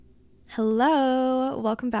Hello,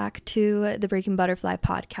 welcome back to the Breaking Butterfly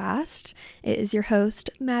podcast. It is your host,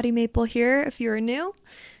 Maddie Maple here. If you are new,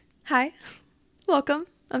 hi, welcome.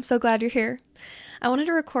 I'm so glad you're here. I wanted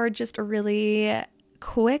to record just a really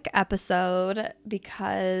quick episode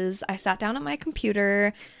because I sat down at my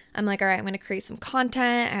computer. I'm like, all right, I'm going to create some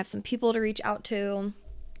content. I have some people to reach out to.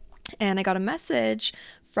 And I got a message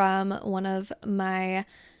from one of my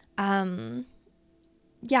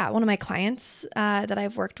clients that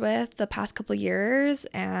I've worked with the past couple years,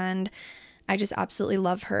 and I just absolutely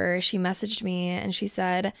love her. She messaged me and she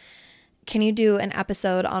said, can you do an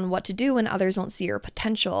episode on what to do when others won't see your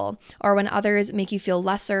potential, or when others make you feel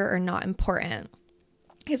lesser or not important?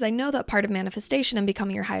 Because I know that part of manifestation and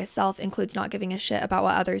becoming your highest self includes not giving a shit about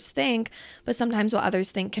what others think, but sometimes what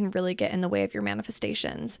others think can really get in the way of your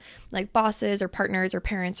manifestations, like bosses or partners or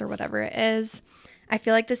parents or whatever it is. I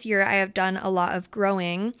feel like this year I have done a lot of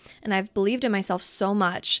growing, and I've believed in myself so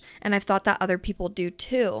much, and I've thought that other people do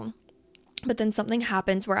too. But then something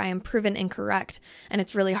happens where I am proven incorrect, and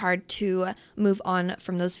it's really hard to move on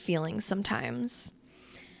from those feelings sometimes.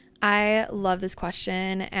 I love this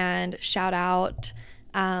question, and shout out,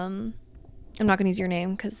 I'm not going to use your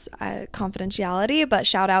name because confidentiality, but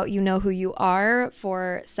shout out, you know who you are,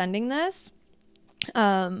 for sending this.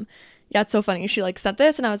 Yeah, it's so funny. She sent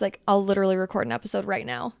this and I was like, I'll literally record an episode right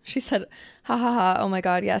now. She said, ha ha ha, oh my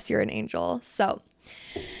God, yes, you're an angel. So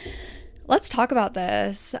let's talk about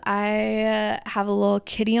this. I have a little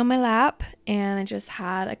kitty on my lap and I just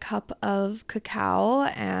had a cup of cacao,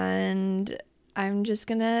 and I'm just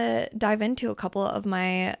gonna dive into a couple of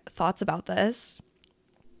my thoughts about this.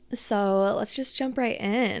 So let's just jump right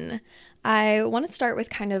in. I want to start with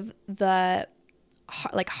kind of the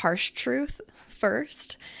harsh truth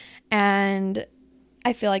first. And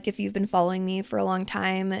I feel like if you've been following me for a long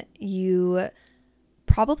time, you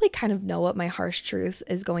probably kind of know what my harsh truth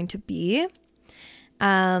is going to be.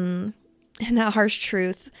 And that harsh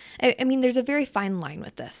truth, I mean, there's a very fine line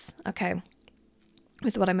with this, okay?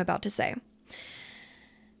 With what I'm about to say.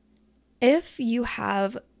 If you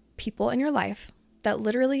have people in your life that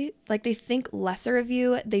literally, they think lesser of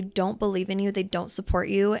you, they don't believe in you, they don't support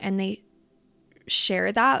you, and they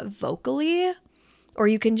share that vocally, or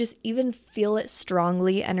you can just even feel it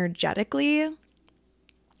strongly energetically,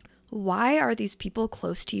 why are these people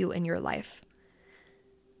close to you in your life?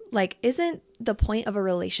 Isn't the point of a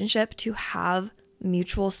relationship to have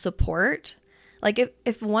mutual support?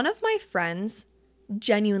 If one of my friends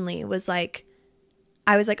genuinely was I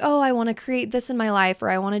was oh, I want to create this in my life, or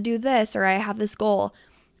I want to do this, or I have this goal,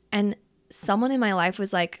 and someone in my life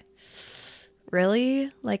was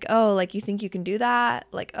really? You think you can do that?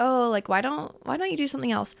 Why don't you do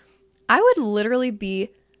something else? I would literally be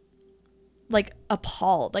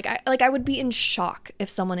appalled. I would be in shock if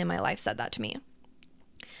someone in my life said that to me.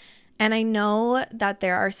 And I know that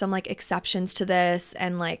there are some exceptions to this,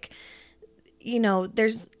 and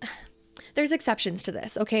there's exceptions to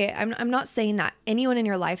this. Okay, I'm not saying that anyone in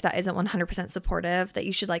your life that isn't 100% supportive, that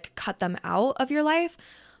you should cut them out of your life.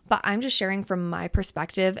 But I'm just sharing from my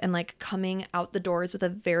perspective and coming out the doors with a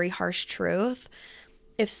very harsh truth.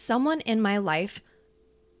 If someone in my life,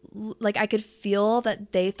 I could feel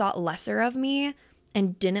that they thought lesser of me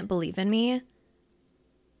and didn't believe in me,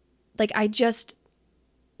 that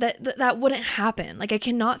wouldn't happen. I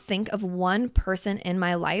cannot think of one person in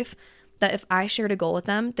my life that if I shared a goal with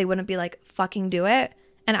them, they wouldn't be fucking do it.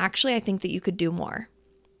 And actually, I think that you could do more.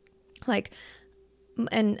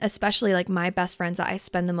 And especially my best friends that I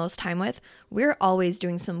spend the most time with, we're always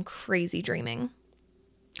doing some crazy dreaming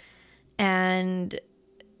and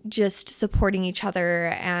just supporting each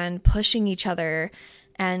other and pushing each other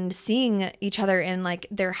and seeing each other in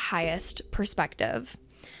their highest perspective.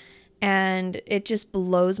 And it just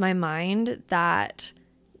blows my mind that,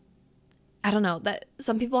 I don't know, that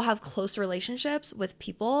some people have close relationships with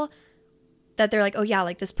people that they're oh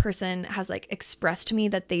yeah, this person has expressed to me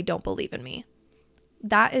that they don't believe in me.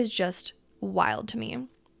 That is just wild to me.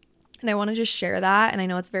 And I want to just share that. And I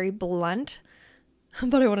know it's very blunt,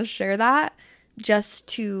 but I want to share that just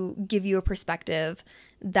to give you a perspective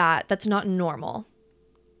that that's not normal.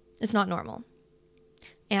 It's not normal.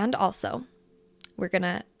 And also, we're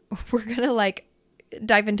gonna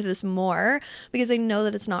dive into this more, because I know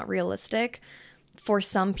that it's not realistic for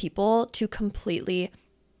some people to completely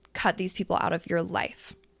cut these people out of your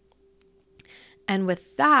life. And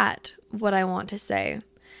with that, what I want to say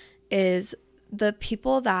is the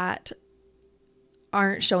people that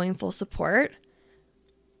aren't showing full support,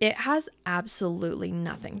 it has absolutely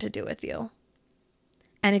nothing to do with you.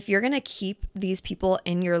 And if you're going to keep these people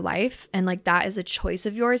in your life, and that is a choice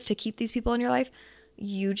of yours to keep these people in your life,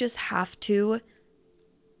 you just have to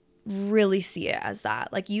really see it as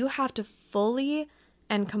that. Like, you have to fully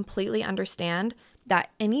and completely understand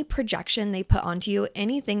that any projection they put onto you,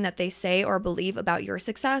 anything that they say or believe about your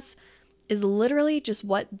success, is literally just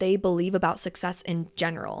what they believe about success in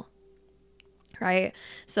general, right?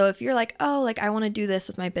 So if you're like, oh, like I want to do this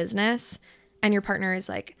with my business, and your partner is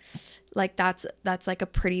like that's like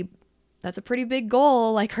that's a pretty big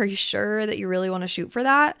goal. Like, are you sure that you really want to shoot for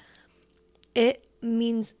that? It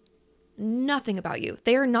means nothing about you.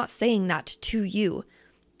 They are not saying that to you.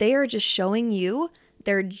 They are just showing you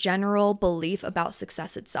their general belief about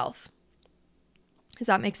success itself. Does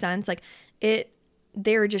that make sense? Like,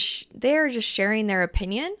 they're just sharing their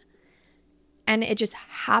opinion, and it just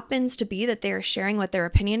happens to be that they're sharing what their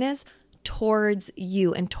opinion is towards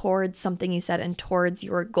you and towards something you said and towards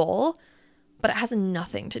your goal, but it has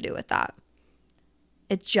nothing to do with that.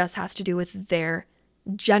 It just has to do with their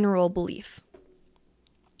general belief.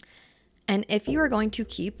 And if you are going to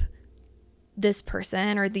keep this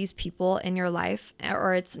person or these people in your life,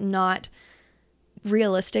 or it's not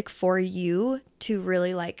realistic for you to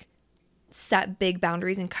really like set big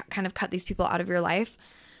boundaries and kind of cut these people out of your life,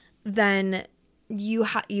 then you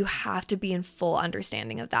have to be in full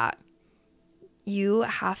understanding of that. You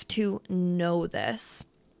have to know this.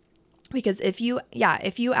 Because if you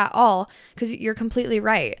at all, because you're completely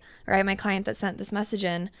right? My client that sent this message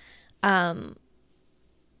in,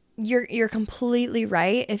 you're completely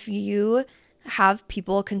right. If you have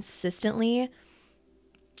people consistently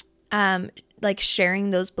like sharing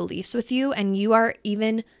those beliefs with you, and you are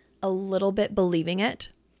even a little bit believing it,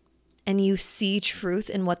 and you see truth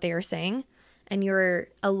in what they are saying, and you're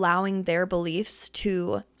allowing their beliefs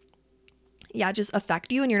to just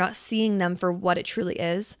affect you, and you're not seeing them for what it truly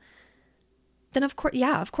is, then of course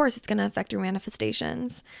it's going to affect your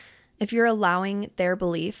manifestations. If you're allowing their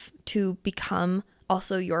belief to become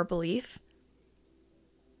also your belief,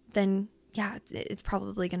 then it's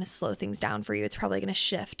probably going to slow things down for you. It's probably going to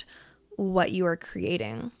shift what you are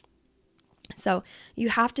creating. So you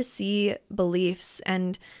have to see beliefs,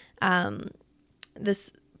 and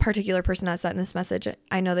this particular person that sent this message,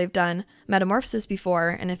 I know they've done Metamorphosis before,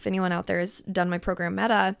 and if anyone out there has done my program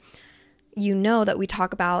Meta, you know that we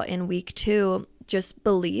talk about in week 2 just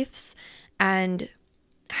beliefs and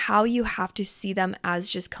how you have to see them as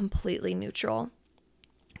just completely neutral.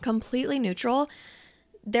 Completely neutral.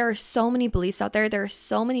 There are so many beliefs out there. There are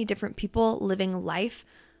so many different people living life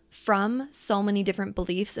from so many different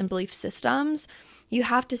beliefs and belief systems. You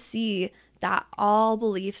have to see that all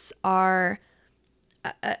beliefs are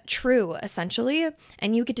true, essentially,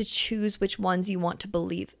 and you get to choose which ones you want to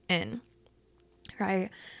believe in, right?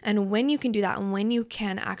 And when you can do that, and when you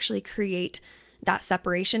can actually create that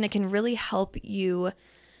separation, it can really help you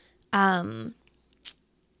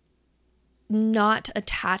not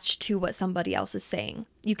attach to what somebody else is saying.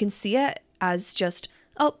 You can see it as just,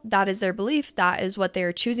 oh, that is their belief. That is what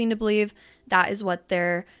they're choosing to believe. That is what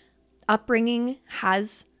their upbringing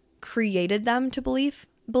has created them to believe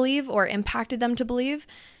or impacted them to believe.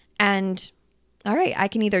 And all right, I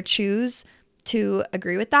can either choose to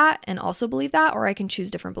agree with that and also believe that, or I can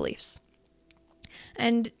choose different beliefs.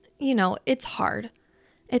 And, it's hard.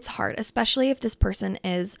 It's hard, especially if this person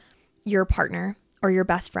is your partner or your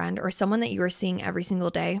best friend or someone that you are seeing every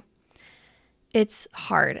single day. It's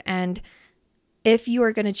hard. And if you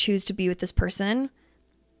are going to choose to be with this person,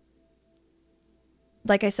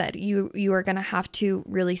 like I said, you are going to have to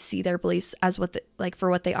really see their beliefs as for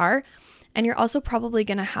what they are. And you're also probably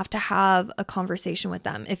going to have a conversation with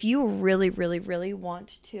them. If you really, really, really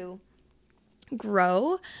want to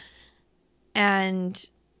grow and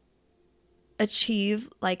achieve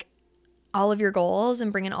like all of your goals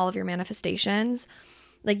and bring in all of your manifestations,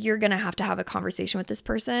 like you're going to have a conversation with this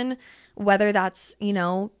person, whether that's,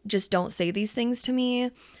 just don't say these things to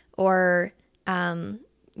me, or,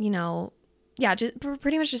 just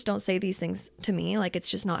pretty much just don't say these things to me. Like,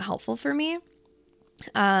 it's just not helpful for me.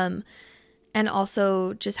 And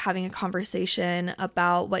also just having a conversation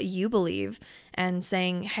about what you believe and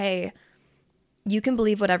saying, hey, you can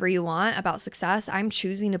believe whatever you want about success. I'm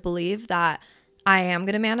choosing to believe that I am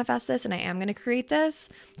going to manifest this and I am going to create this.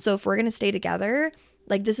 So if we're going to stay together,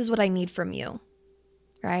 like, this is what I need from you,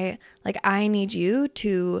 right? Like, I need you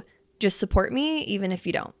to just support me, even if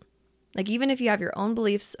you don't. Like, even if you have your own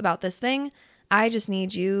beliefs about this thing, I just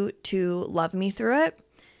need you to love me through it.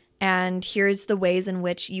 And here's the ways in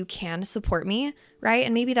which you can support me, right?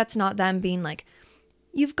 And maybe that's not them being like,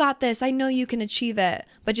 you've got this, I know you can achieve it.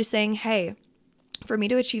 But just saying, hey, for me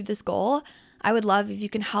to achieve this goal, I would love if you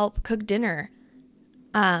can help cook dinner,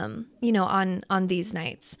 on these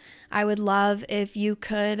nights. I would love if you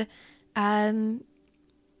could, I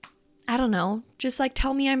I don't know, just like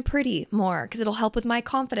tell me I'm pretty more because it'll help with my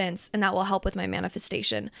confidence and that will help with my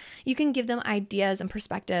manifestation. You can give them ideas and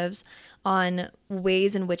perspectives on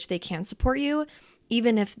ways in which they can support you,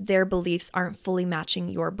 even if their beliefs aren't fully matching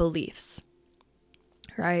your beliefs,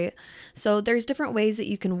 right? So there's different ways that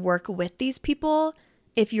you can work with these people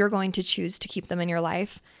if you're going to choose to keep them in your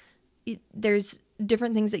life. There's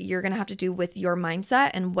different things that you're going to have to do with your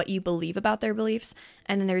mindset and what you believe about their beliefs.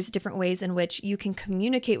 And then there's different ways in which you can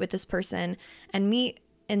communicate with this person and meet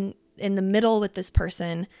in the middle with this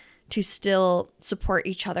person to still support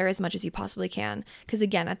each other as much as you possibly can. Because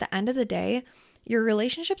again, at the end of the day, your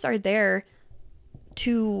relationships are there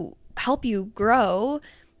to help you grow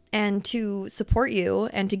and to support you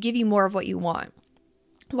and to give you more of what you want.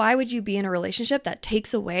 Why would you be in a relationship that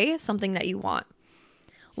takes away something that you want?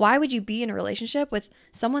 Why would you be in a relationship with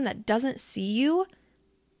someone that doesn't see you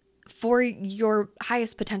for your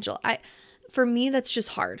highest potential? For me, that's just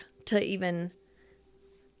hard to even,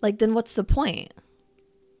 like, then what's the point?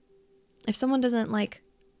 If someone doesn't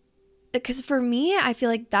because for me, I feel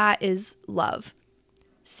like that is love.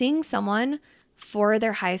 Seeing someone for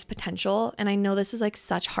their highest potential, and I know this is like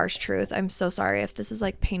such harsh truth. I'm so sorry if this is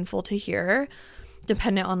like painful to hear,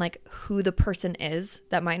 dependent on like who the person is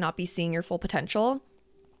that might not be seeing your full potential.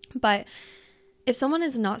 But if someone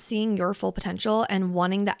is not seeing your full potential and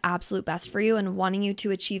wanting the absolute best for you and wanting you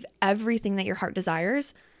to achieve everything that your heart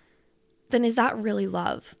desires, then is that really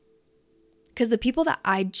love? Because the people that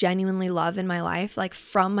I genuinely love in my life, like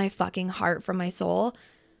from my fucking heart, from my soul,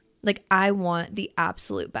 like I want the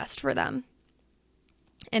absolute best for them.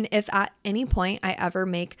 And if at any point I ever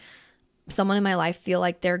make someone in my life feel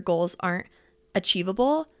like their goals aren't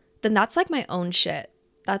achievable, then that's like my own shit.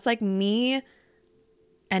 That's like me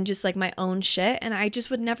and just like my own shit. And I just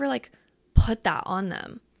would never like put that on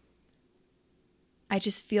them. I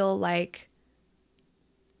just feel like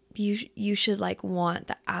you should like want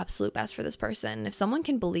the absolute best for this person. If someone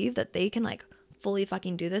can believe that they can like fully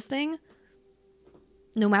fucking do this thing,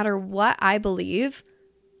 no matter what I believe,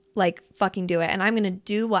 like fucking do it. And I'm going to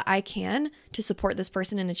do what I can to support this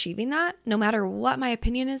person in achieving that, no matter what my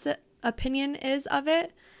opinion is of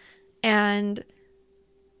it. And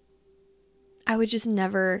I would just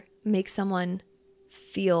never make someone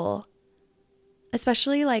feel,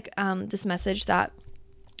 especially like this message that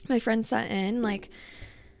my friend sent in, like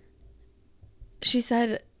she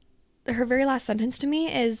said her very last sentence to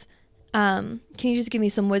me is, can you just give me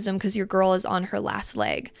some wisdom because your girl is on her last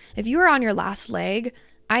leg. If you are on your last leg,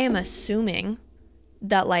 I am assuming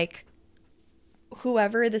that like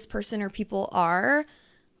whoever this person or people are,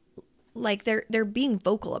 like they're being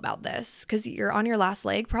vocal about this because you're on your last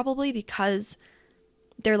leg, probably because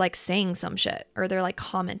they're like saying some shit or they're like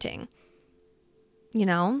commenting, you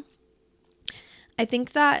know? I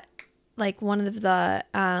think that like one of the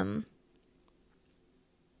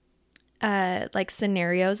like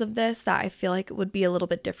scenarios of this that I feel like would be a little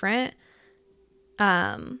bit different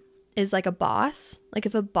is like a boss. Like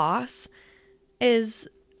if a boss is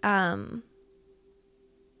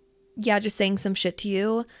just saying some shit to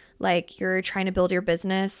you, like you're trying to build your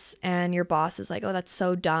business and your boss is like, oh, that's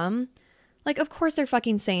so dumb. Like, of course they're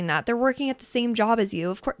fucking saying that. They're working at the same job as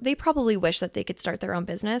you. Of course, they probably wish that they could start their own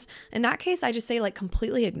business. In that case, I just say like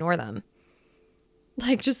completely ignore them.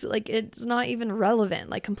 Like just like it's not even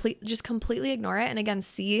relevant. Like just completely ignore it. And again,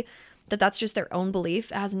 see that that's just their own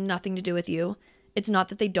belief. It has nothing to do with you. It's not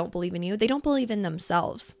that they don't believe in you. They don't believe in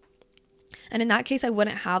themselves. And in that case, I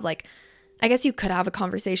wouldn't have like, I guess you could have a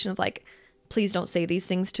conversation of like, please don't say these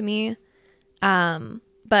things to me.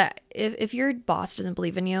 But if your boss doesn't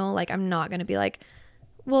believe in you, like I'm not going to be like,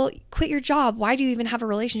 well, quit your job. Why do you even have a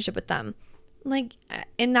relationship with them? Like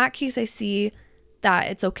in that case, I see that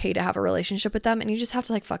it's okay to have a relationship with them and you just have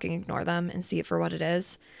to like fucking ignore them and see it for what it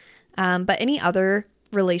is. But any other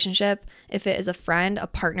relationship, if it is a friend, a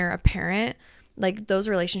partner, a parent, like those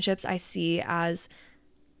relationships I see as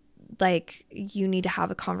like you need to have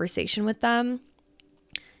a conversation with them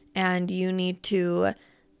and you need to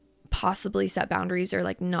possibly set boundaries or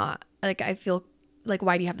like not. Like I feel like,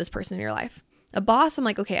 why do you have this person in your life? A boss, I'm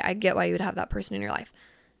like, okay, I get why you would have that person in your life.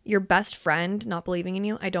 Your best friend not believing in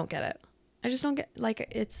you, I don't get it. I just don't get, like,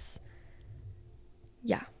 it's,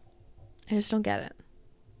 yeah, I just don't get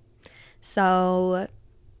it. So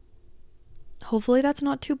hopefully that's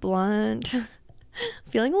not too blunt.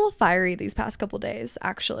 Feeling a little fiery these past couple days,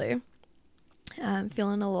 actually. I'm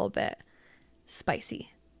feeling a little bit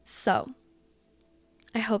spicy. So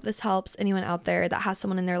I hope this helps anyone out there that has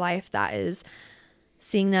someone in their life that is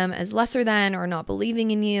seeing them as lesser than or not believing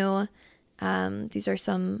in you. These are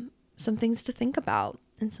some things to think about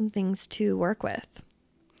and some things to work with.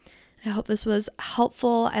 I hope this was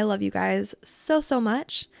helpful. I love you guys so, so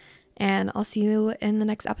much. And I'll see you in the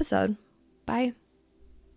next episode. Bye.